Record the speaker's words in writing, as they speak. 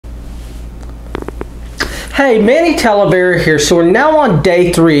Hey, Manny Talavera here. So we're now on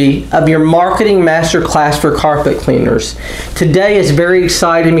day 3 of your marketing masterclass for carpet cleaners. Today is very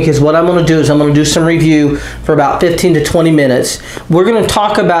exciting because what I'm going to do is I'm going to do some review for about 15 to 20 minutes. We're going to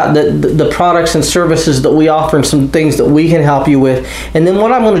talk about the products and services that we offer and some things that we can help you with. And then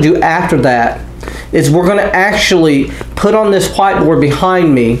what I'm going to do after that is we're going to actually put on this whiteboard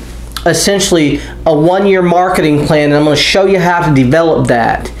behind me essentially a 1-year marketing plan, and I'm going to show you how to develop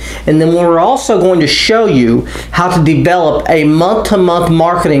that. And then we're also going to show you how to develop a month-to-month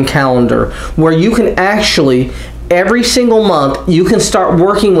marketing calendar where you can actually every single month you can start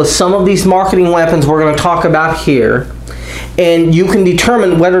working with some of these marketing weapons we're going to talk about here, and you can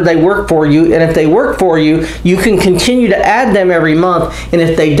determine whether they work for you, and if they work for you, you can continue to add them every month, and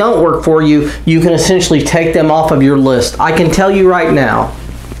if they don't work for you, you can essentially take them off of your list. I can tell you right now,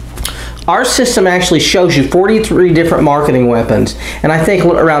 our system actually shows you 43 different marketing weapons, and I think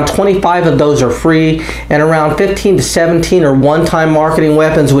around 25 of those are free, and around 15 to 17 are one-time marketing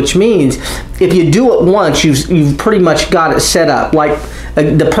weapons, which means if you do it once, you've pretty much got it set up. Like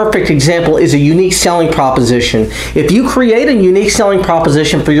the perfect example is a unique selling proposition. If you create a unique selling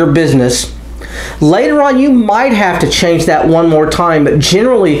proposition for your business, later on, you might have to change that one more time, but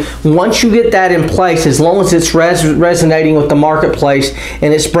generally, once you get that in place, as long as it's resonating with the marketplace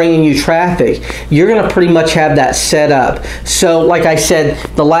and it's bringing you traffic, you're going to pretty much have that set up. So, like I said,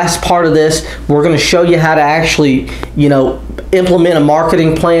 the last part of this, we're going to show you how to actually, implement a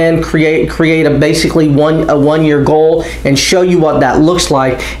marketing plan, create a basically a 1-year goal, and show you what that looks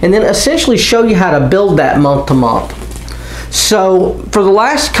like, and then essentially show you how to build that month to month. So for the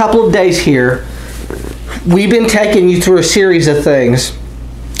last couple of days here, we've been taking you through a series of things.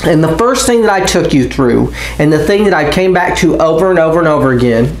 And the first thing that I took you through, and the thing that I came back to over and over and over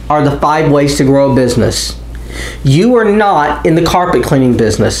again, are the 5 ways to grow a business. You are not in the carpet cleaning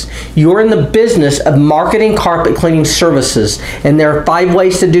business. You're in the business of marketing carpet cleaning services, and there are 5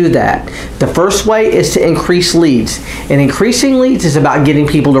 ways to do that. The first way is to increase leads, and increasing leads is about getting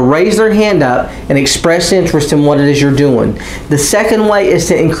people to raise their hand up and express interest in what it is you're doing. The second way is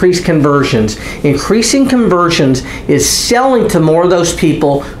to increase conversions. Increasing conversions is selling to more of those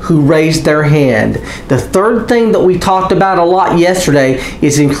people who raised their hand. The third thing that we talked about a lot yesterday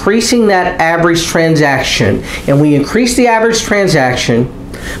is increasing that average transaction. And we increase the average transaction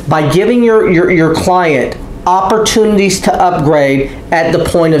by giving your client opportunities to upgrade at the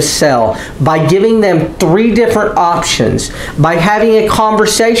point of sale, by giving them 3 different options, by having a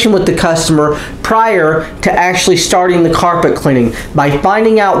conversation with the customer prior to actually starting the carpet cleaning, by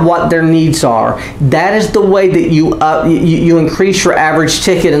finding out what their needs are. That is the way that you increase your average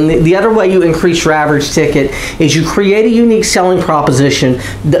ticket. And the other way you increase your average ticket is you create a unique selling proposition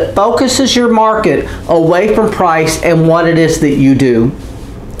that focuses your market away from price and what it is that you do.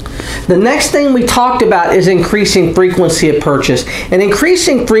 The next thing we talked about is increasing frequency of purchase. And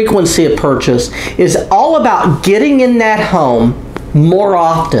increasing frequency of purchase is all about getting in that home more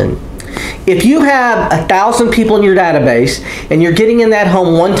often. If you have 1,000 people in your database and you're getting in that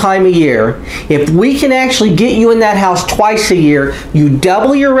home 1 time a year, if we can actually get you in that house twice a year, you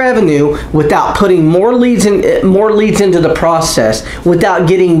double your revenue without putting more leads into the process. Without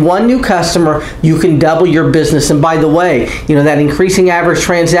getting 1 new customer, you can double your business. And by the way, that increasing average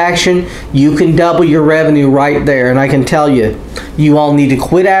transaction, you can double your revenue right there. And I can tell you, you all need to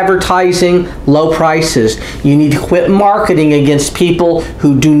quit advertising low prices. You need to quit marketing against people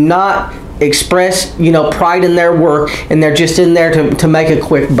who do not express pride in their work, and they're just in there to make a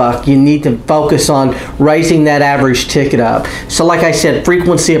quick buck. You need to focus on raising that average ticket up. So like I said,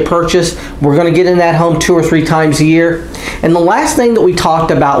 frequency of purchase, we're going to get in that home 2 or 3 times a year. And the last thing that we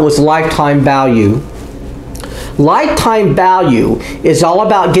talked about was lifetime value. Lifetime value is all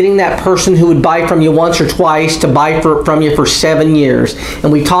about getting that person who would buy from you once or twice to buy from you for 7 years.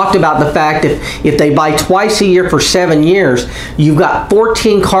 And we talked about the fact if they buy twice a year for 7 years, you've got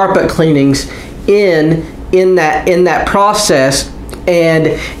 14 carpet cleanings in that process, and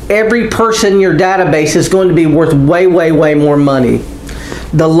every person in your database is going to be worth way, way, way more money.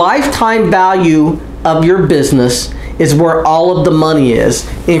 The lifetime value of your business is where all of the money is.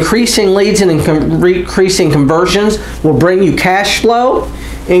 Increasing leads and increasing conversions will bring you cash flow.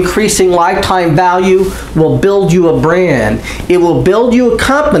 Increasing lifetime value will build you a brand. It will build you a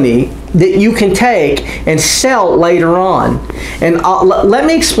company that you can take and sell later on. And let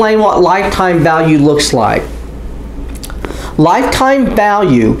me explain what lifetime value looks like. Lifetime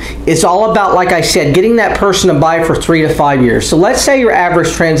value is all about, like I said, getting that person to buy for 3 to 5 years. So let's say your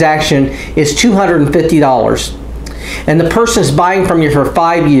average transaction is $250. and the person is buying from you for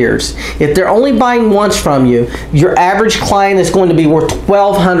 5 years, if they're only buying once from you, your average client is going to be worth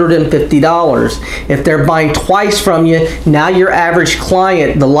 $1,250. If they're buying twice from you, now your average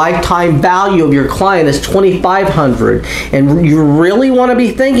client, the lifetime value of your client is $2,500. And you really want to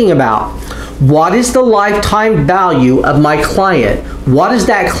be thinking about, what is the lifetime value of my client? What is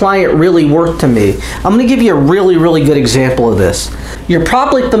that client really worth to me? I'm going to give you a really, really good example of this. You're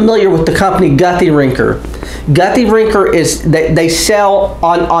probably familiar with the company Guthy-Rinker. Guthy-Rinker is, they sell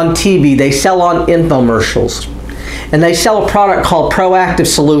on TV, they sell on infomercials, and they sell a product called Proactive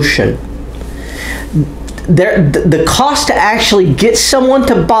Solution. The cost to actually get someone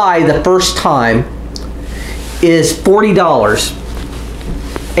to buy the first time is $40.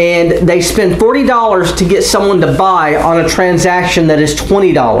 And they spend $40 to get someone to buy on a transaction that is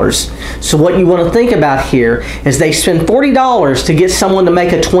 $20. So what you want to think about here is they spend $40 to get someone to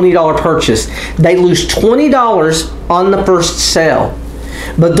make a $20 purchase. They lose $20 on the first sale.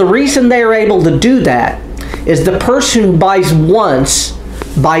 But the reason they are able to do that is the person who buys once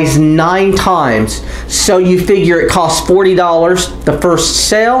buys 9 times. So you figure it costs $40 the first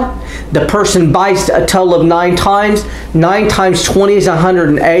sale. The person buys a total of 9 times. 9 times 20 is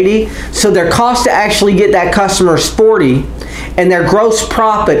 180. So their cost to actually get that customer is $40, and their gross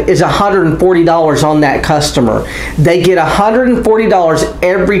profit is $140 on that customer. They get $140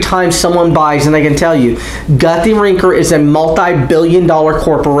 every time someone buys, and I can tell you, Guthy-Rinker is a multi-billion-dollar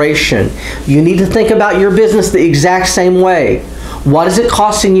corporation. You need to think about your business the exact same way. What is it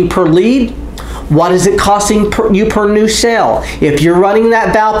costing you per lead? What is it costing you per new sale? If you're running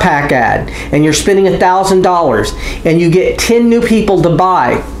that Valpak ad and you're spending $1,000 and you get 10 new people to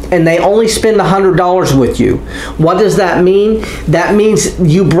buy and they only spend $100 with you, what does that mean? That means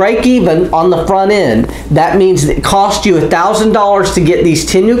you break even on the front end. That means it cost you $1,000 to get these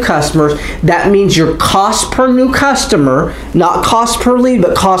 10 new customers. That means your cost per new customer, not cost per lead,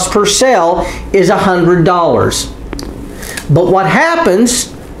 but cost per sale, is $100. But what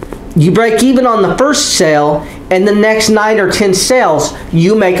happens, you break even on the first sale, and the next 9 or 10 sales,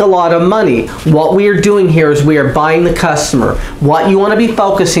 you make a lot of money. What we are doing here is we are buying the customer. What you want to be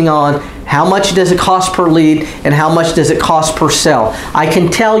focusing on, how much does it cost per lead, and how much does it cost per sale. I can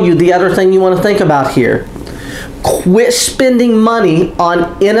tell you the other thing you want to think about here. Quit spending money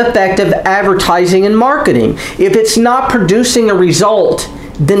on ineffective advertising and marketing. If it's not producing a result,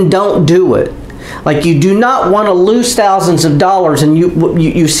 then don't do it. Like, you do not want to lose thousands of dollars, and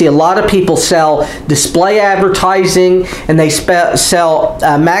you see a lot of people sell display advertising, and they sell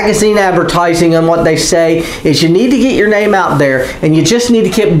magazine advertising, and what they say is you need to get your name out there, and you just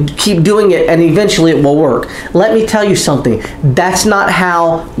need to keep doing it, and eventually it will work. Let me tell you something. That's not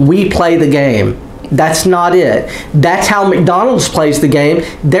how we play the game. That's not it. That's how McDonald's plays the game.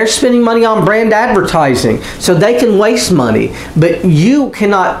 They're spending money on brand advertising, so they can waste money. But you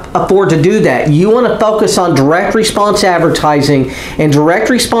cannot afford to do that. You want to focus on direct response advertising, and direct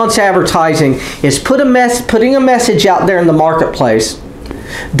response advertising is putting a message out there in the marketplace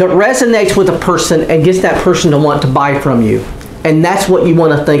that resonates with a person and gets that person to want to buy from you. And that's what you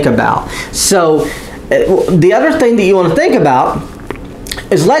want to think about. So the other thing that you want to think about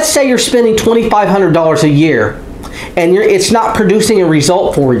is, let's say you're spending $2,500 a year and it's not producing a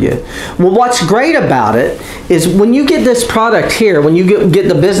result for you. Well, what's great about it is when you get this product here, when you get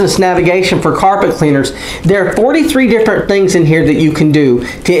the business navigation for carpet cleaners, there are 43 different things in here that you can do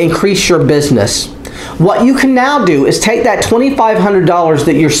to increase your business. What you can now do is take that $2,500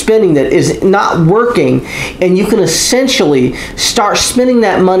 that you're spending that is not working, and you can essentially start spending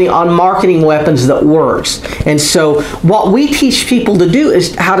that money on marketing weapons that works. And so what we teach people to do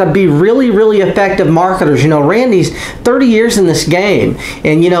is how to be really, really effective marketers. You know, Randy's 30 years in this game.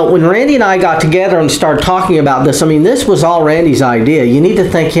 And, you know, when Randy and I got together and started talking about this, I mean, this was all Randy's idea. You need to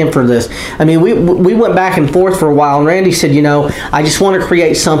thank him for this. I mean, we went back and forth for a while, and Randy said, you know, I just want to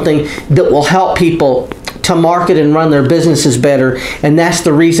create something that will help people to market and run their businesses better, and that's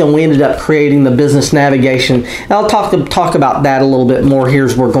the reason we ended up creating the business navigation. And I'll talk about that a little bit more here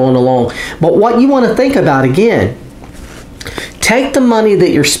as we're going along. But what you want to think about, again, take the money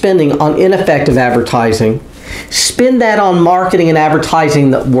that you're spending on ineffective advertising, spend that on marketing and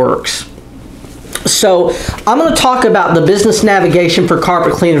advertising that works. So I'm going to talk about the business navigation for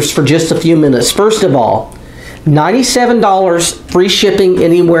carpet cleaners for just a few minutes. First of all, $97 free shipping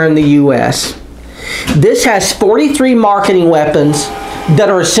anywhere in the US. This has 43 marketing weapons that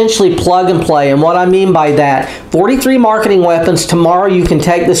are essentially plug and play. And what I mean by that, 43 marketing weapons. Tomorrow you can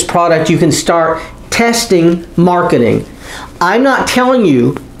take this product, you can start testing marketing. I'm not telling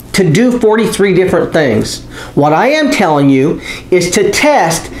you to do 43 different things. What I am telling you is to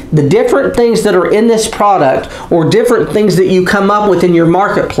test the different things that are in this product or different things that you come up with in your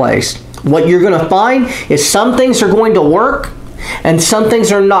marketplace. What you're going to find is some things are going to work and some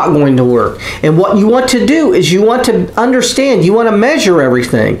things are not going to work. And what you want to do is you want to understand, you want to measure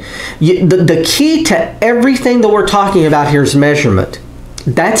everything. The key to everything that we're talking about here is measurement.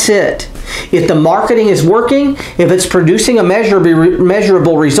 That's it. If the marketing is working, if it's producing a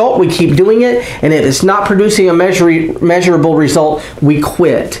measurable result, we keep doing it. And if it's not producing a measurable result, we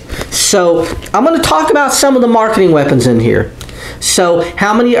quit. So I'm going to talk about some of the marketing weapons in here. So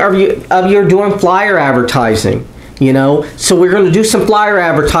how many of you are doing flyer advertising? You know, so we're going to do some flyer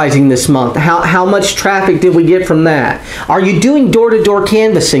advertising this month. How much traffic did we get from that? Are you doing door-to-door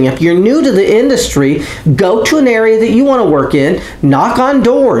canvassing? If you're new to the industry, go to an area that you want to work in, knock on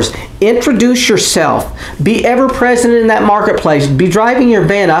doors, introduce yourself, be ever present in that marketplace, be driving your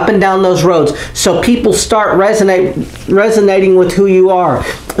van up and down those roads so people start resonating with who you are.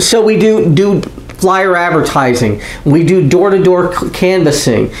 So we do flyer advertising. We do door-to-door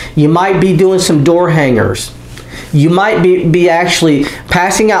canvassing. You might be doing some door hangers. You might be actually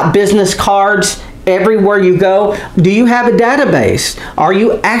passing out business cards everywhere you go. Do you have a database? Are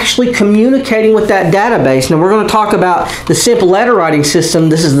you actually communicating with that database? Now we're going to talk about the simple letter writing system.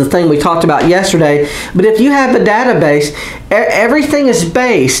 This is the thing we talked about yesterday. But if you have a database, everything is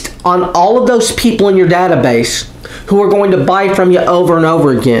based on all of those people in your database who are going to buy from you over and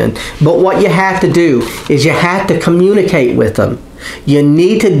over again. But what you have to do is you have to communicate with them. You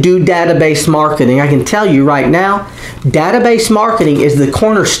need to do database marketing. I can tell you right now, database marketing is the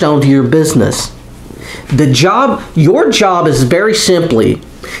cornerstone to your business. Your job is very simply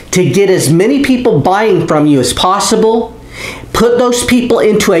to get as many people buying from you as possible, put those people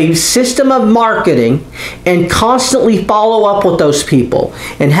into a system of marketing, and constantly follow up with those people.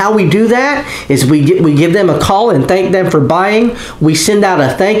 And how we do that is we give them a call and thank them for buying. We send out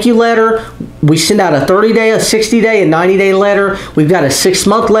a thank you letter. We send out a 30-day, a 60-day, a 90-day letter. We've got a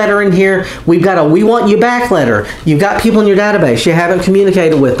 6-month letter in here. We've got a we want you back letter. You've got people in your database. You haven't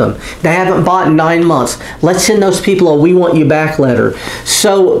communicated with them. They haven't bought in 9 months. Let's send those people a we want you back letter.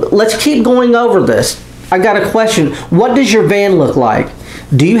 So let's keep going over this. I got a question. What does your van look like?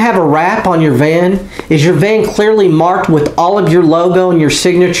 Do you have a wrap on your van? Is your van clearly marked with all of your logo and your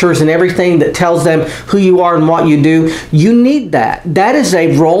signatures and everything that tells them who you are and what you do? You need that. That is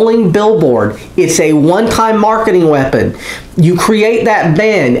a rolling billboard. It's a one-time marketing weapon. You create that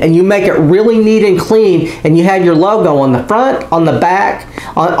van and you make it really neat and clean, and you have your logo on the front, on the back,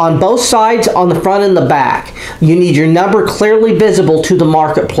 on both sides, on the front and the back. You need your number clearly visible to the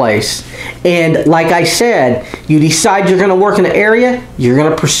marketplace. And like I said, you decide you're going to work in an area, you're going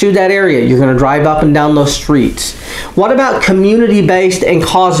to pursue that area. You're going to drive up and down those streets. What about community-based and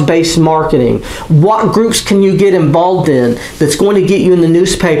cause-based marketing? What groups can you get involved in that's going to get you in the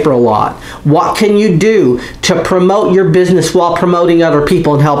newspaper a lot? What can you do to promote your business while promoting other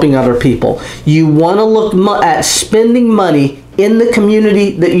people and helping other people? You want to look at spending money in the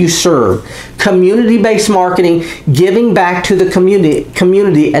community that you serve. Community-based marketing, giving back to the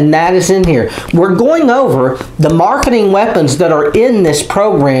community, and that is in here. We're going over the marketing weapons that are in this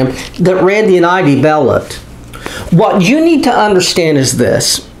program that Randy and I developed. What you need to understand is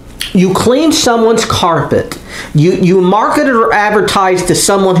this. You clean someone's carpet. You market or advertise to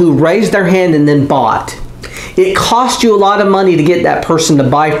someone who raised their hand and then bought. It costs you a lot of money to get that person to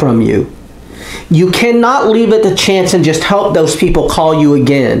buy from you. You cannot leave it to chance and just hope those people call you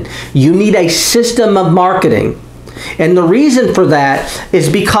again. You need a system of marketing. And the reason for that is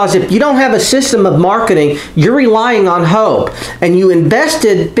because if you don't have a system of marketing, you're relying on hope. And you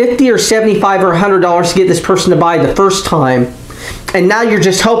invested $50 or $75 or $100 to get this person to buy the first time. And now you're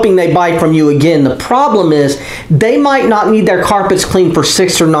just hoping they buy from you again. The problem is they might not need their carpets cleaned for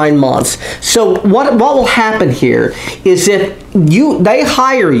 6 or 9 months. So what will happen here is if they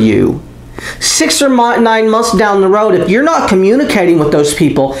hire you 6 or 9 months down the road, if you're not communicating with those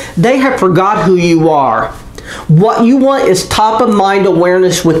people, they have forgot who you are. What you want is top of mind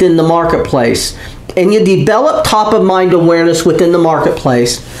awareness within the marketplace. And you develop top of mind awareness within the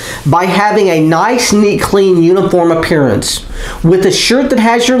marketplace by having a nice, neat, clean, uniform appearance with a shirt that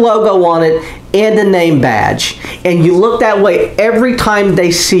has your logo on it and a name badge. And you look that way every time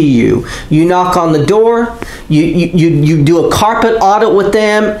they see you. You knock on the door, you do a carpet audit with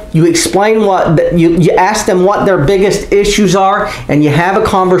them, you explain you ask them what their biggest issues are, and you have a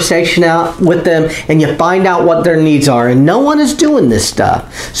conversation out with them and you find out what their needs are. And no one is doing this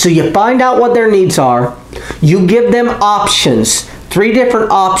stuff. So you find out what their needs are, you give them options 3 different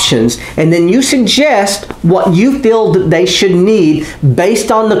options, and then you suggest what you feel that they should need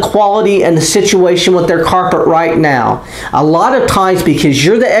based on the quality and the situation with their carpet right now. A lot of times, because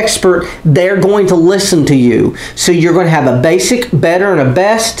you're the expert, they're going to listen to you. So you're going to have a basic, better, and a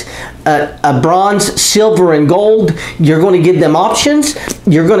best, a bronze, silver, and gold. You're going to give them options.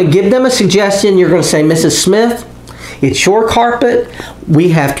 You're going to give them a suggestion. You're going to say, Mrs. Smith, it's your carpet. We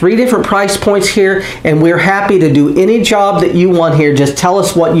have 3 different price points here, and we're happy to do any job that you want here. Just tell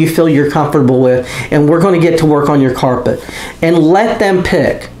us what you feel you're comfortable with, and we're going to get to work on your carpet. And let them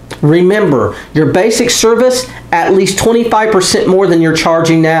pick. Remember, your basic service, at least 25% more than you're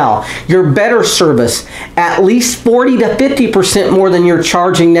charging now. Your better service, at least 40 to 50% more than you're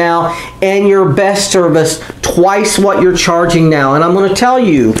charging now. And your best service, twice what you're charging now. And I'm going to tell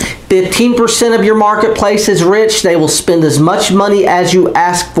you, 15% of your marketplace is rich. They will spend as much money as you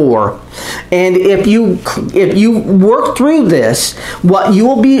ask for. And if you work through this, what you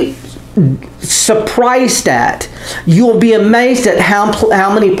will be surprised at, you will be amazed at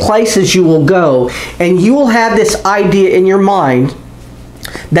how many places you will go, and you will have this idea in your mind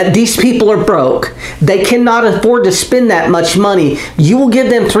that these people are broke. They cannot afford to spend that much money. You will give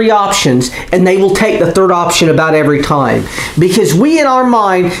them 3 options, and they will take the 3rd option about every time. Because we in our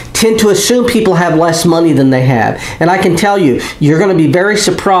mind tend to assume people have less money than they have. And I can tell you, you're going to be very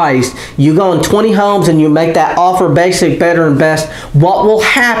surprised. You go in 20 homes and you make that offer basic, better, and best. What will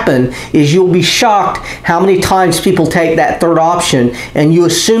happen is you'll be shocked how many times people take that 3rd option, and you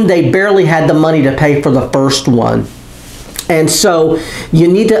assume they barely had the money to pay for the first one. And so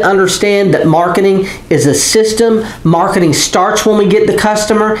you need to understand that marketing is a system. Marketing starts when we get the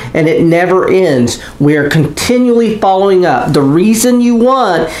customer, and it never ends. We are continually following up. The reason you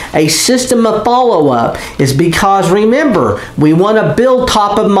want a system of follow-up is because, remember, we want to build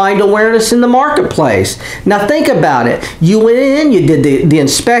top-of-mind awareness in the marketplace. Now think about it. You went in, you did the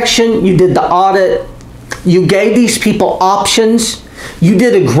inspection, you did the audit, you gave these people options, you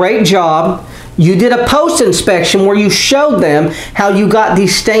did a great job. You did a post-inspection where you showed them how you got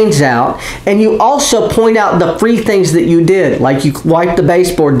these stains out, and you also point out the free things that you did, like you wiped the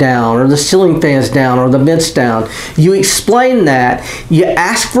baseboard down, or the ceiling fans down, or the vents down. You explain that, you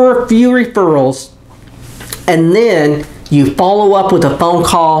ask for a few referrals, and then you follow up with a phone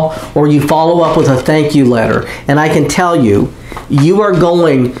call, or you follow up with a thank you letter. And I can tell you, you are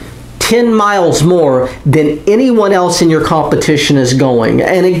going 10 miles more than anyone else in your competition is going.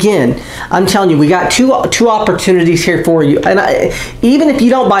 And again, I'm telling you, we got two opportunities here for you. And even if you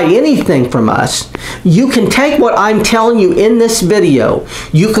don't buy anything from us, you can take what I'm telling you in this video.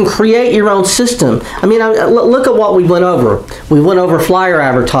 You can create your own system. I mean, look at what we went over. We went over flyer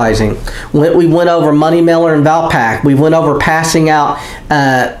advertising. We went over money mailer and Valpak. We went over passing out.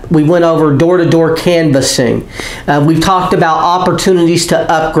 We went over door-to-door canvassing. We've talked about opportunities to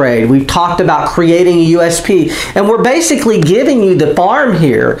upgrade. We've talked about creating a USP, and we're basically giving you the farm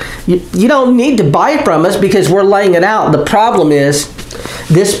here. You don't need to buy from us because we're laying it out. The problem is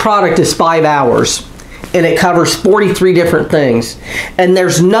this product is 5 hours, and it covers 43 different things, and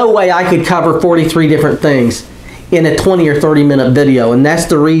there's no way I could cover 43 different things in a 20 or 30 minute video, and that's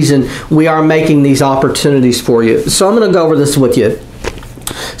the reason we are making these opportunities for you. So I'm going to go over this with you.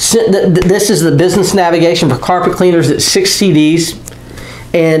 This is the business navigation for carpet cleaners. It's 6 CDs.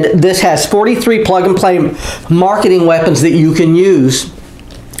 And this has 43 plug-and-play marketing weapons that you can use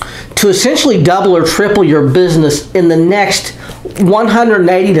to essentially double or triple your business in the next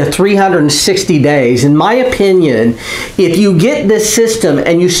 180 to 360 days. In my opinion, if you get this system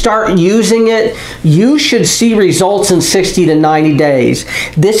and you start using it, you should see results in 60 to 90 days.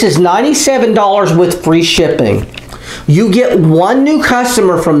 This is $97 with free shipping. You get 1 new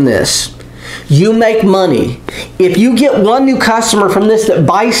customer from this, you make money. If you get 1 new customer from this that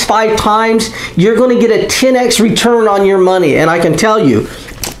buys 5 times, you're going to get a 10x return on your money. And I can tell you,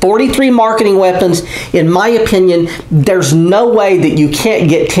 43 marketing weapons, in my opinion, there's no way that you can't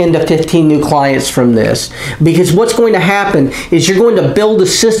get 10 to 15 new clients from this. Because what's going to happen is you're going to build a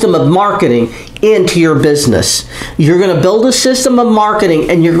system of marketing into your business. You're going to build a system of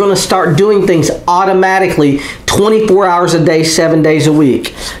marketing, and you're going to start doing things automatically 24 hours a day, 7 days a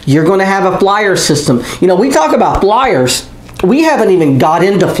week. You're going to have a flyer system. You know, we talk about flyers. We haven't even got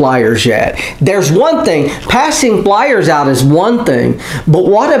into flyers yet. There's one thing, passing flyers out is one thing, but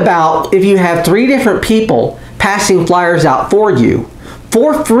what about if you have 3 different people passing flyers out for you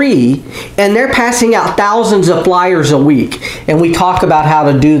for free, and they're passing out thousands of flyers a week? And we talk about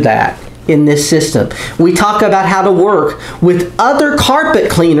how to do that. in this system. We talk about how to work with other carpet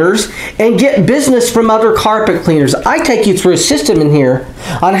cleaners and get business from other carpet cleaners. I take you through a system in here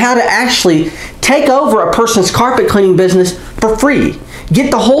on how to actually take over a person's carpet cleaning business for free. Get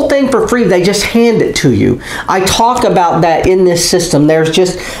the whole thing for free. They just hand it to you. I talk about that in this system. There's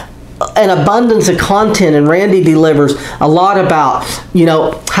just an abundance of content, and Randy delivers a lot about, you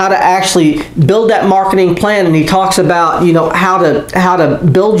know, how to actually build that marketing plan, and he talks about, you know, how to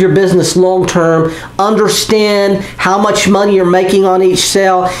build your business long term, understand how much money you're making on each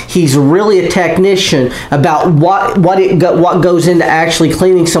sale. He's really a technician about what goes into actually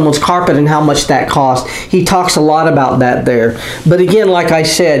cleaning someone's carpet and how much that costs. He talks a lot about that there. But again, like I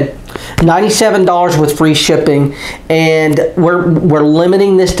said, $97 with free shipping, and we're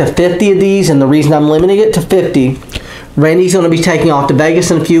limiting this to 50 of these. And the reason I'm limiting it to 50, Randy's going to be taking off to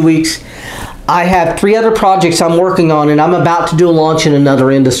Vegas in a few weeks. I have 3 other projects I'm working on, and I'm about to do a launch in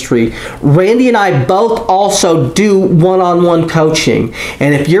another industry. Randy and I both also do one-on-one coaching.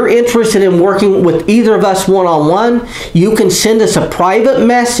 And if you're interested in working with either of us one-on-one, you can send us a private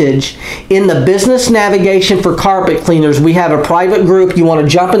message in the Business Navigation for Carpet Cleaners. We have a private group. You want to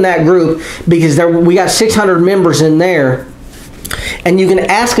jump in that group because we got 600 members in there. And you can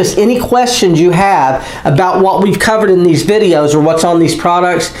ask us any questions you have about what we've covered in these videos or what's on these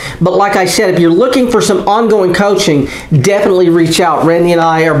products. But like I said, if you're looking for some ongoing coaching, definitely reach out. Randy and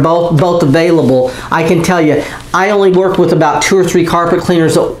I are both available. I can tell you, I only work with about 2 or 3 carpet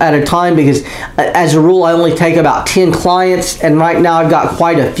cleaners at a time because as a rule, I only take about 10 clients. And right now I've got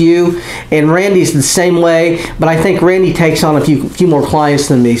quite a few. And Randy's the same way, but I think Randy takes on a few more clients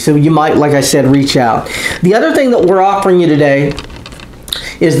than me. So you might, like I said, reach out. The other thing that we're offering you today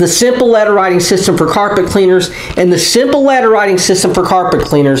is the simple letter writing system for carpet cleaners. And the simple letter writing system for carpet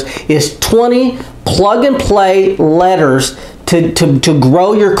cleaners is 20 plug and play letters to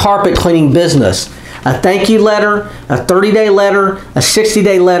grow your carpet cleaning business. A thank you letter, a 30-day letter, a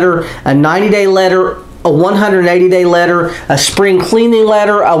 60-day letter, a 90-day letter, a 180-day letter, a spring cleaning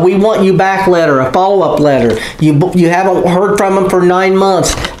letter, a we want you back letter, a follow-up letter. You haven't heard from them for 9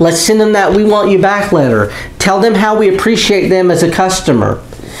 months. Let's send them that we want you back letter. Tell them how we appreciate them as a customer.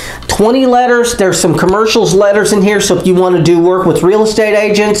 20 letters. There's some commercials letters in here, so if you want to do work with real estate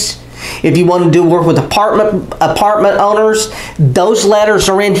agents, if you want to do work with apartment owners, those letters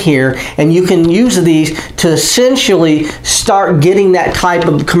are in here, and you can use these to essentially start getting that type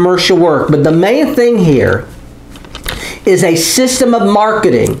of commercial work. But the main thing here is a system of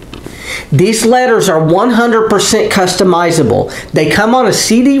marketing. These letters are 100% customizable. They come on a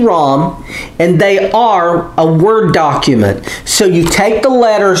CD-ROM, and they are a Word document. So you take the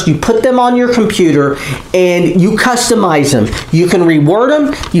letters, you put them on your computer, and you customize them. You can reword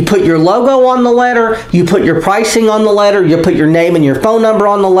them. You put your logo on the letter. You put your pricing on the letter. You put your name and your phone number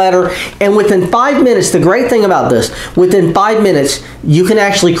on the letter. And within 5 minutes, the great thing about this, within 5 minutes, you can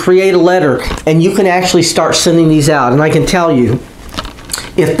actually create a letter, and you can actually start sending these out. And I can tell you,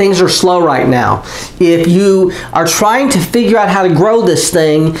 if things are slow right now, if you are trying to figure out how to grow this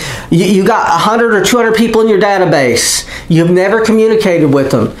thing, you got 100 or 200 people in your database, you've never communicated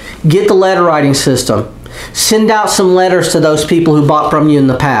with them, get the letter writing system. Send out some letters to those people who bought from you in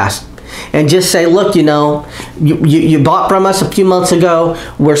the past. And just say, look, you know, you bought from us a few months ago.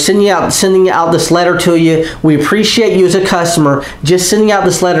 We're sending out this letter to you. We appreciate you as a customer. Just sending out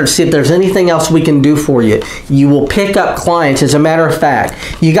this letter to see if there's anything else we can do for you. You will pick up clients. As a matter of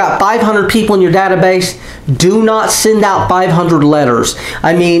fact, you got 500 people in your database. Do not send out 500 letters.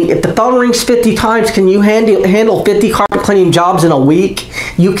 I mean, if the phone rings 50 times, can you handle 50 carpet cleaning jobs in a week?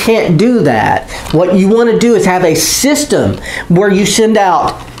 You can't do that. What you want to do is have a system where you send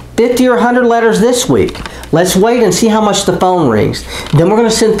out 50 or 100 letters this week. Let's wait and see how much the phone rings. Then we're going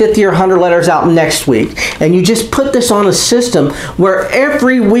to send 50 or 100 letters out next week. And you just put this on a system where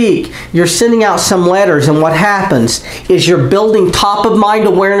every week you're sending out some letters, and what happens is you're building top of mind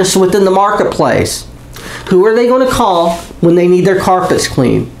awareness within the marketplace. Who are they going to call when they need their carpets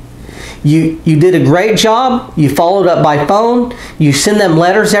cleaned? You did a great job. You followed up by phone. You send them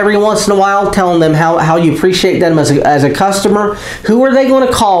letters every once in a while telling them how you appreciate them as a customer. Who are they going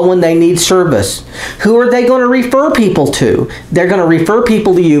to call when they need service? Who are they going to refer people to? They're going to refer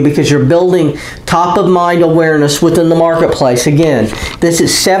people to you because you're building top of mind awareness within the marketplace. Again, this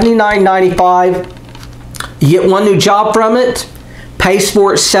is $79.95. You get one new job from it, pays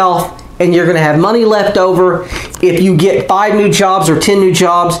for itself, and you're going to have money left over. If you get 5 new jobs or 10 new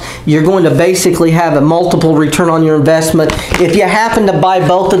jobs, you're going to basically have a multiple return on your investment. If you happen to buy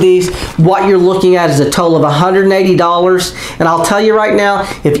both of these, what you're looking at is a total of $180. And I'll tell you right now,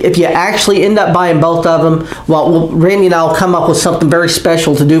 if you actually end up buying both of them, well, Randy and I will come up with something very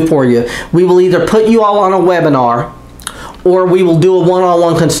special to do for you. We will either put you all on a webinar, or we will do a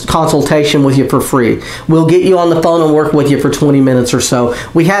one-on-one consultation with you for free. We'll get you on the phone and work with you for 20 minutes or so.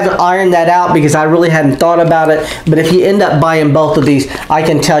 We haven't ironed that out because I really hadn't thought about it, but if you end up buying both of these, I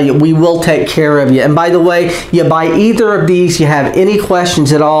can tell you, we will take care of you. And by the way, you buy either of these, you have any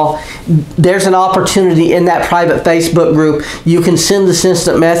questions at all, there's an opportunity in that private Facebook group. You can send us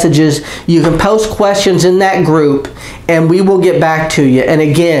instant messages. You can post questions in that group, and we will get back to you. And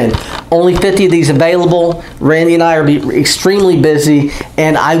again, only 50 of these available. Randy and I are extremely busy,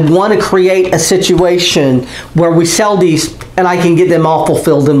 and I want to create a situation where we sell these and I can get them all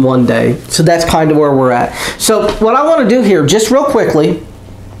fulfilled in one day. So that's kind of where we're at. So what I want to do here, just real quickly,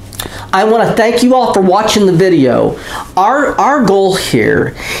 I want to thank you all for watching the video. Our goal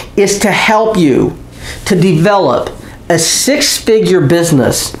here is to help you to develop a 6-figure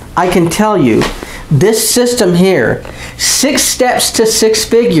business. I can tell you, this system here, 6 steps to 6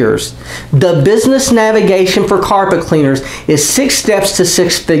 figures. The business navigation for carpet cleaners is 6 steps to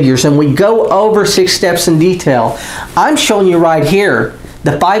 6 figures, and we go over 6 steps in detail. I'm showing you right here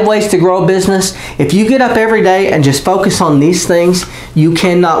the 5 ways to grow a business. If you get up every day and just focus on these things, you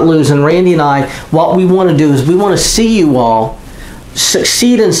cannot lose. And Randy and I, what we want to do is we want to see you all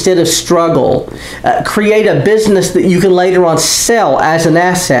succeed instead of struggle. Create a business that you can later on sell as an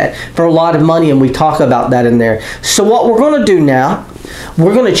asset for a lot of money, and we talk about that in there. So what we're going to do now,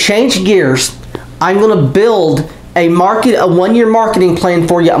 we're going to change gears. I'm going to build a 1-year marketing plan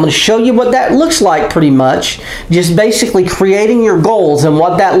for you. I'm going to show you what that looks like pretty much, just basically creating your goals and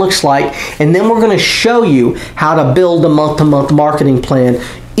what that looks like, and then we're going to show you how to build a month-to-month marketing plan,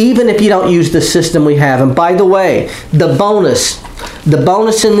 even if you don't use the system we have. And by the way, the bonus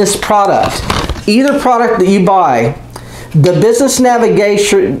in this product, either product that you buy, the business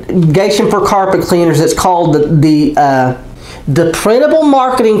navigation for carpet cleaners, it's called the printable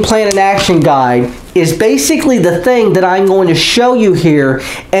marketing plan and action guide, is basically the thing that I'm going to show you here,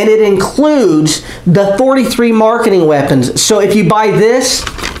 and it includes the 43 marketing weapons. So if you buy this,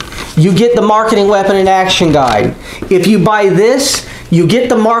 you get the marketing weapon and action guide. If you buy this, you get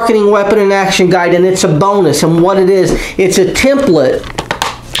the marketing weapon and action guide, and it's a bonus. And what it is, it's a template.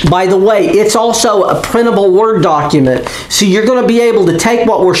 By the way, it's also a printable Word document. So you're going to be able to take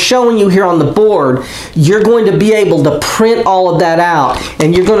what we're showing you here on the board, you're going to be able to print all of that out,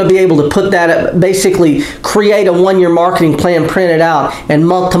 and you're going to be able to put that, basically create a 1-year marketing plan, print it out, and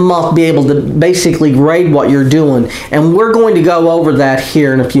month to month be able to basically grade what you're doing. And we're going to go over that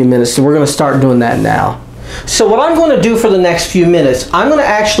here in a few minutes, so we're going to start doing that now. So what I'm going to do for the next few minutes, I'm going to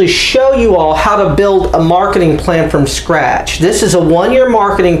actually show you all how to build a marketing plan from scratch. This is a 1-year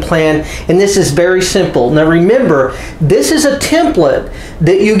marketing plan, and this is very simple. Now remember, this is a template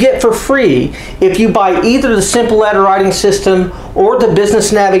that you get for free if you buy either the simple letter writing system or the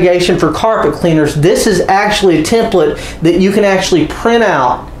business navigation for carpet cleaners. This is actually a template that you can actually print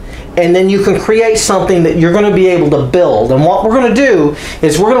out, and then you can create something that you're going to be able to build. And what we're going to do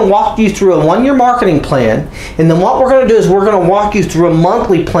is we're going to walk you through a 1-year marketing plan, and then what we're going to do is we're going to walk you through a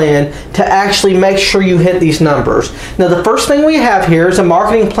monthly plan to actually make sure you hit these numbers. Now the first thing we have here is a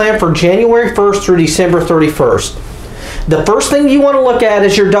marketing plan for January 1st through December 31st. The first thing you want to look at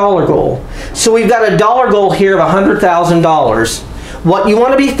is your dollar goal. So we've got a dollar goal here of $100,000. What you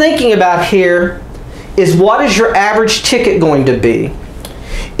want to be thinking about here is, what is your average ticket going to be?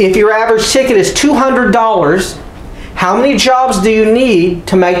 If your average ticket is $200, how many jobs do you need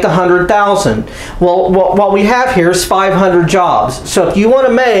to make the $100,000? Well, what we have here is 500 jobs. So if you want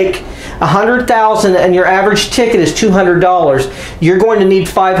to make $100,000 and your average ticket is $200, you're going to need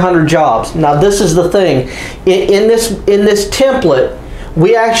 500 jobs. Now this is the thing. In this template,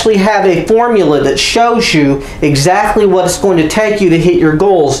 we actually have a formula that shows you exactly what it's going to take you to hit your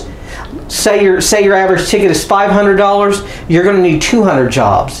goals. Say your average ticket is $500, you're going to need 200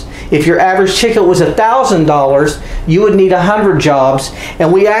 jobs. If your average ticket was $1,000, you would need 100 jobs,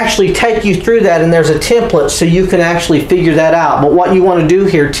 and we actually take you through that, and there's a template so you can actually figure that out. But what you want to do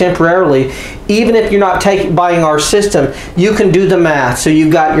here temporarily, even if you're not buying our system, you can do the math. So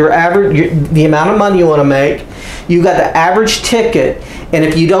you've got your average, the amount of money you want to make, you've got the average ticket, and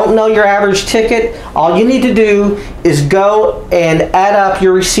if you don't know your average ticket, all you need to do is go and add up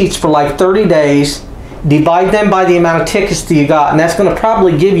your receipts for like 30 days divide them by the amount of tickets that you got, and that's going to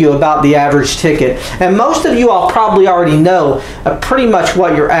probably give you about the average ticket. And most of you all probably already know pretty much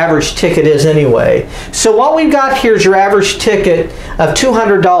what your average ticket is anyway. So what we've got here is your average ticket of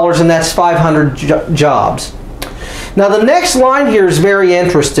 $200, and that's 500 jobs. Now the next line here is very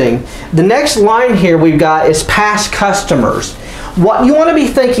interesting. The next line here we've got is past customers. What you want to be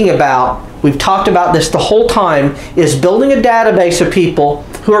thinking about, we've talked about this the whole time, is building a database of people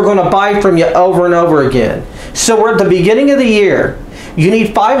who are going to buy from you over and over again. So we're at the beginning of the year. You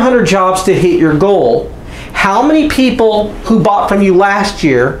need 500 jobs to hit your goal. How many people who bought from you last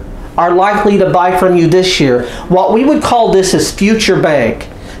year are likely to buy from you this year? What we would call this is future bank.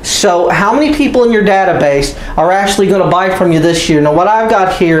 So how many people in your database are actually going to buy from you this year? Now what I've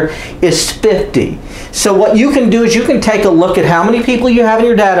got here is 50. So what you can do is you can take a look at how many people you have in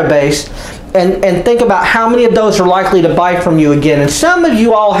your database and think about how many of those are likely to buy from you again. And some of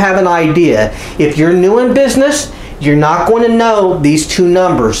you all have an idea. If you're new in business, you're not going to know these two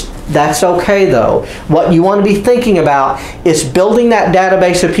numbers. That's okay though. What you want to be thinking about is building that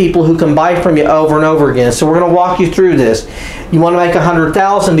database of people who can buy from you over and over again. So we're going to walk you through this. You want to make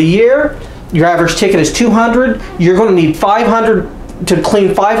 $100,000 a year. Your average ticket is $200. You're going to need 500 to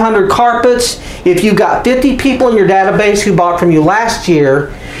clean 500 carpets. If you've got 50 people in your database who bought from you last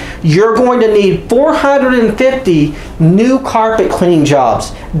year, you're going to need 450 new carpet cleaning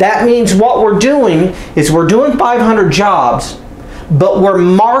jobs. That means what we're doing is we're doing 500 jobs, but we're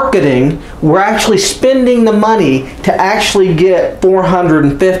marketing, we're actually spending the money to actually get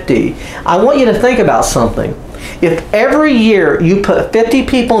 450. I want you to think about something. If every year you put 50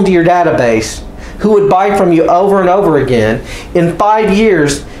 people into your database who would buy from you over and over again, in 5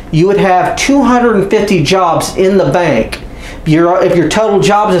 years you would have 250 jobs in the bank. If your total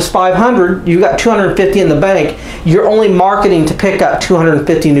jobs is 500, you've got 250 in the bank. You're only marketing to pick up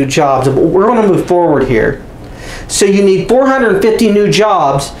 250 new jobs. We're going to move forward here. So you need 450 new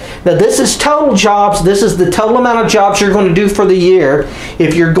jobs. Now this is total jobs. This is the total amount of jobs you're going to do for the year.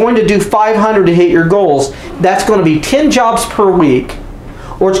 If you're going to do 500 to hit your goals, that's going to be 10 jobs per week,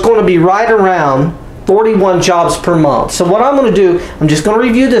 or it's going to be right around 41 jobs per month. So what I'm going to do, I'm just going to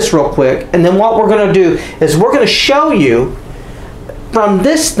review this real quick, and then what we're going to do is we're going to show you from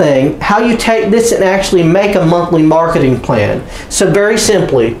this thing how you take this and actually make a monthly marketing plan. So very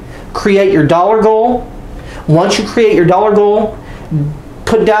simply, create your dollar goal. Once you create your dollar goal,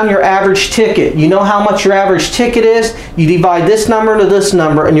 put down your average ticket. You know how much your average ticket is. You divide this number into this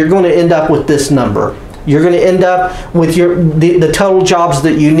number, and you're going to end up with this number. You're going to end up with the total jobs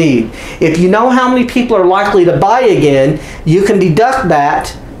that you need. If you know how many people are likely to buy again, you can deduct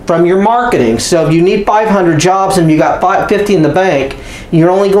that from your marketing. So if you need 500 jobs and you got 50 in the bank, you're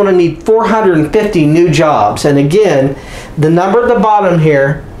only going to need 450 new jobs. And again, the number at the bottom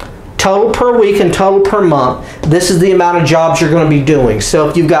here, total per week and total per month, this is the amount of jobs you're going to be doing. So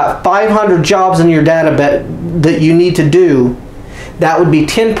if you've got 500 jobs in your database that you need to do, that would be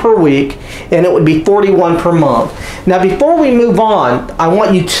 10 per week, and it would be 41 per month. Now before we move on, I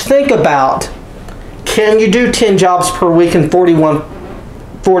want you to think about, can you do 10 jobs per week and 41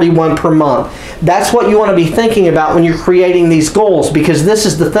 per month? That's what you want to be thinking about when you're creating these goals, because this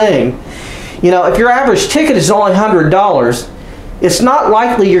is the thing. You know, if your average ticket is only $100, it's not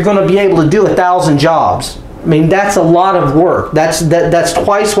likely you're going to be able to do 1,000 jobs. I mean, that's a lot of work. That's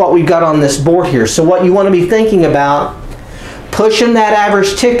twice what we've got on this board here. So what you want to be thinking about, pushing that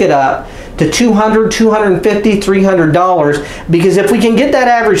average ticket up to $200, $250, $300, because if we can get that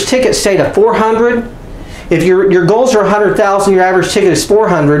average ticket, say, to 400, if your goals are 100,000, your average ticket is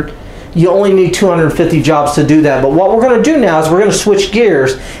 400, you only need 250 jobs to do that. But what we're going to do now is we're going to switch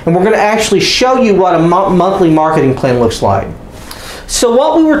gears, and we're going to actually show you what a monthly marketing plan looks like. So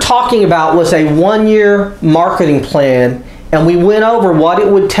what we were talking about was a 1-year marketing plan, and we went over what it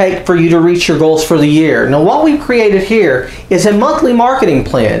would take for you to reach your goals for the year. Now what we've created here is a monthly marketing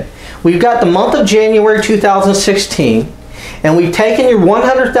plan. We've got the month of January 2016, and we've taken your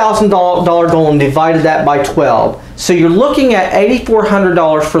 $100,000 goal and divided that by 12. So you're looking at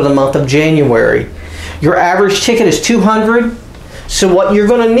 $8,400 for the month of January. Your average ticket is $200. So what you're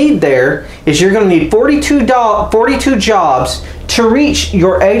going to need there is you're going to need 42 jobs to reach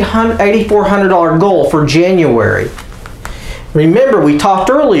your $8,400 goal for January. Remember, we talked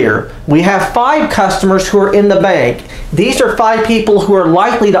earlier, we have 5 customers who are in the bank. These are 5 people who are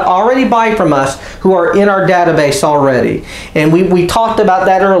likely to already buy from us, who are in our database already. And we talked about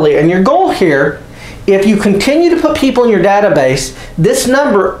that earlier. And your goal here, if you continue to put people in your database, this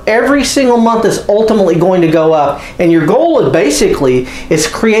number every single month is ultimately going to go up. And your goal is basically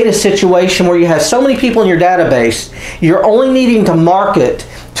create a situation where you have so many people in your database, you're only needing to market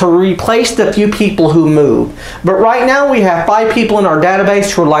to replace the few people who move. But right now we have 5 people in our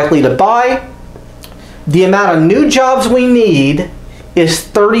database who are likely to buy. The amount of new jobs we need is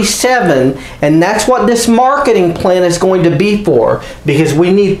 37, and that's what this marketing plan is going to be for, because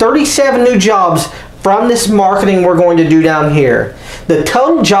we need 37 new jobs from this marketing we're going to do down here. The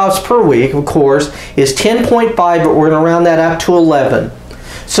total jobs per week, of course, is 10.5, but we're going to round that up to 11.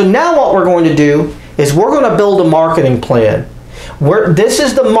 So now what we're going to do is we're going to build a marketing plan. This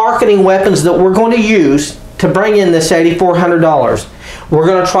is the marketing weapons that we're going to use to bring in this $8,400. We're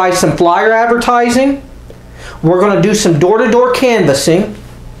going to try some flyer advertising. We're going to do some door-to-door canvassing.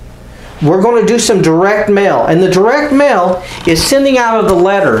 We're going to do some direct mail. And the direct mail is sending out of the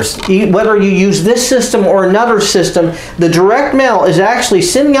letters. Whether you use this system or another system, the direct mail is actually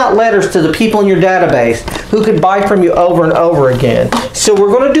sending out letters to the people in your database who could buy from you over and over again. So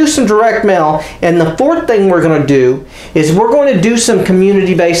we're going to do some direct mail. And the fourth thing we're going to do is we're going to do some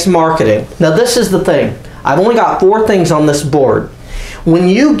community-based marketing. Now this is the thing. I've only got 4 things on this board. When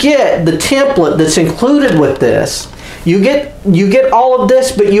you get the template that's included with this, you get all of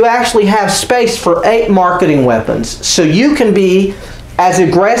this, but you actually have space for 8 marketing weapons. So you can be as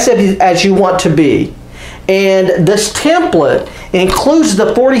aggressive as you want to be. And this template includes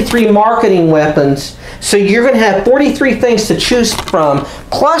the 43 marketing weapons. So you're going to have 43 things to choose from,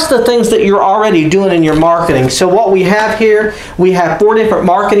 plus the things that you're already doing in your marketing. So what we have here, we have 4 different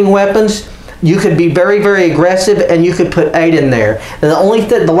marketing weapons. You could be very, very aggressive, and you could put 8 in there. And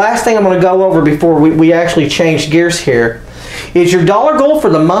the last thing I'm going to go over before we actually change gears here is your dollar goal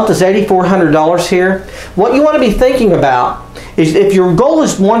for the month is $8,400 here. What you want to be thinking about is if your goal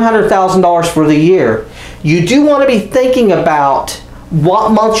is $100,000 for the year, you do want to be thinking about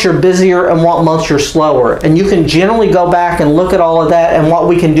what months you're busier and what months you're slower. And you can generally go back and look at all of that, and what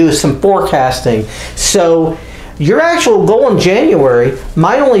we can do is some forecasting. So your actual goal in January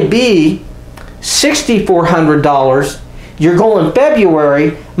might only be $6,400. Your goal in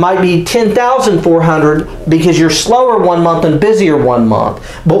February might be $10,400 because you're slower one month and busier one month.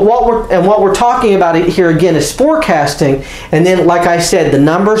 But what we're talking about here again is forecasting. And then, like I said, the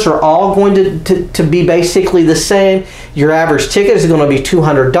numbers are all going to be basically the same. Your average ticket is going to be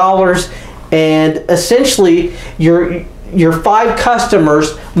 $200, and essentially your 5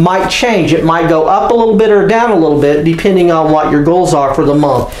 customers might change. It might go up a little bit or down a little bit depending on what your goals are for the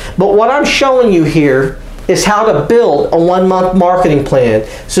month. But what I'm showing you here is how to build a 1-month marketing plan.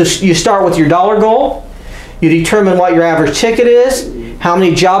 So you start with your dollar goal. You determine what your average ticket is. How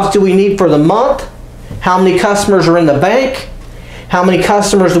many jobs do we need for the month? How many customers are in the bank? How many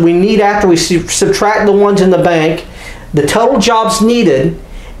customers do we need after we subtract the ones in the bank? The total jobs needed.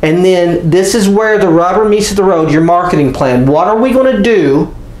 And then this is where the rubber meets the road, your marketing plan. What are we going to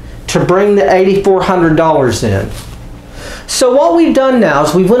do to bring the $8,400 in? So what we've done now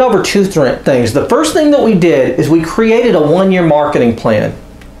is we went over 2 things. The first thing that we did is we created a 1-year marketing plan.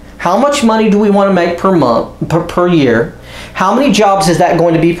 How much money do we want to make per month, per year? How many jobs is that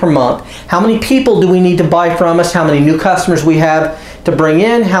going to be per month? How many people do we need to buy from us? How many new customers we have to bring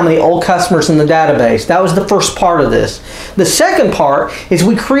in? How many old customers in the database? That was the first part of this. The second part is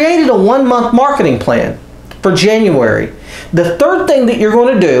we created a 1-month marketing plan for January. The third thing that you're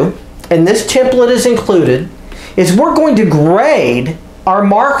going to do, and this template is included, is we're going to grade our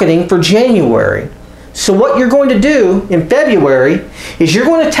marketing for January. So what you're going to do in February is you're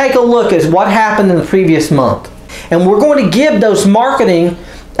going to take a look at what happened in the previous month. And we're going to give those marketing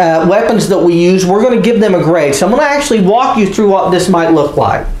weapons that we use, we're going to give them a grade. So I'm going to actually walk you through what this might look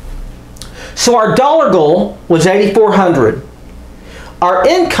like. So our dollar goal was $8,400. Our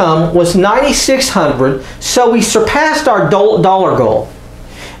income was $9,600, so we surpassed our dollar goal.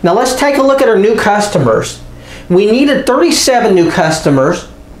 Now let's take a look at our new customers. We needed 37 new customers,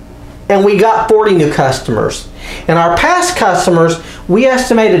 and we got 40 new customers. And our past customers, we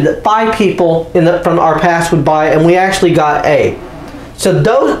estimated that 5 people from our past would buy, and we actually got 8.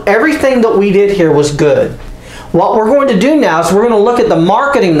 So everything that we did here was good. What we're going to do now is we're going to look at the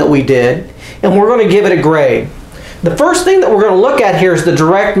marketing that we did, and we're going to give it a grade. The first thing that we're going to look at here is the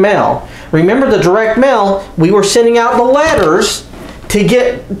direct mail. Remember the direct mail, we were sending out the letters to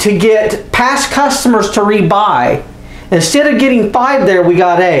get past customers to rebuy. Instead of getting 5 there, we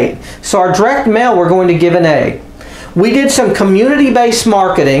got 8. So our direct mail, we're going to give an A. We did some community-based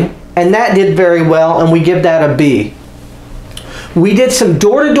marketing, and that did very well, and we give that a B. We did some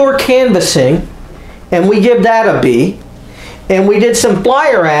door-to-door canvassing, and we give that a B. And we did some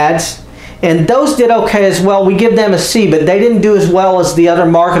flyer ads, And those did okay as well. We give them a C, but they didn't do as well as the other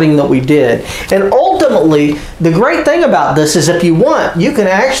marketing that we did. And ultimately, the great thing about this is if you want, you can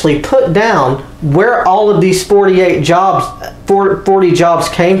actually put down where all of these 40 jobs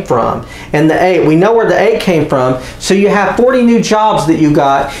came from. And the 8, we know where the 8 came from. So you have 40 new jobs that you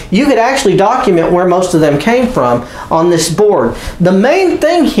got. You could actually document where most of them came from on this board. The main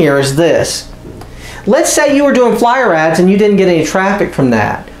thing here is this. Let's say you were doing flyer ads and you didn't get any traffic from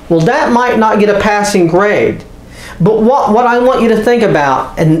that. Well, that might not get a passing grade. But what I want you to think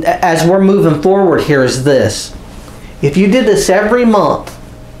about, and as we're moving forward here, is this. If you did this every month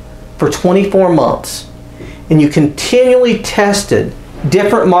for 24 months, and you continually tested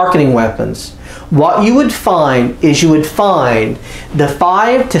different marketing weapons, what you would find is you would find the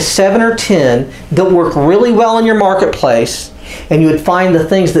 5 to 7 or 10 that work really well in your marketplace, and you would find the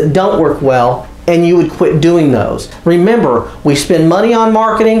things that don't work well, and you would quit doing those. Remember, we spend money on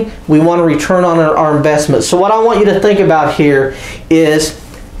marketing, we want a return on our investment. So what I want you to think about here is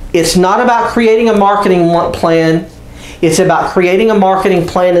it's not about creating a marketing plan, it's about creating a marketing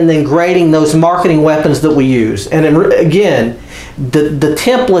plan and then grading those marketing weapons that we use. And again, the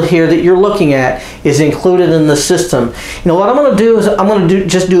template here that you're looking at is included in the system. You know what I'm going to do is I'm going to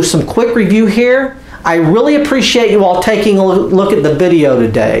just do some quick review here. I really appreciate you all taking a look at the video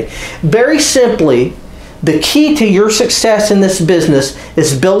today. Very simply, the key to your success in this business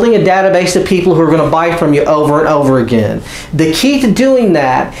is building a database of people who are going to buy from you over and over again. The key to doing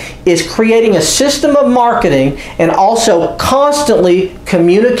that is creating a system of marketing and also constantly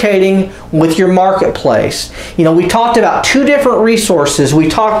communicating with your marketplace. You know, we talked about 2 different resources. We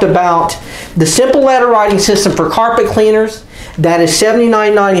talked about the simple letter writing system for carpet cleaners. That is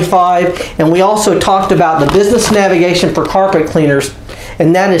 $79.95, and we also talked about the business navigation for carpet cleaners,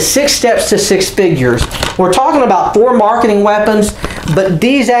 and that is 6 steps to 6 figures. We're talking about 4 marketing weapons, but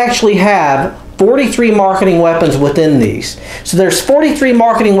these actually have 43 marketing weapons within these. So there's 43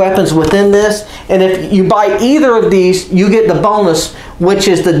 marketing weapons within this, and if you buy either of these, you get the bonus, which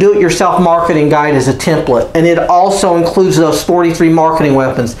is the do-it-yourself marketing guide as a template, and it also includes those 43 marketing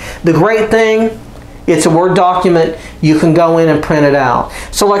weapons. The great thing, it's a Word document. You can go in and print it out.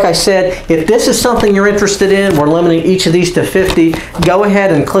 So like I said, if this is something you're interested in, we're limiting each of these to 50. Go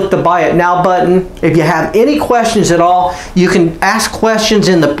ahead and click the Buy It Now button. If you have any questions at all, you can ask questions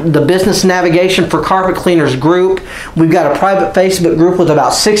in the Business Navigation for Carpet Cleaners group. We've got a private Facebook group with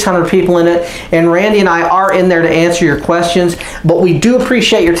about 600 people in it, and Randy and I are in there to answer your questions. But we do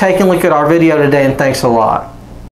appreciate your taking a look at our video today, and thanks a lot.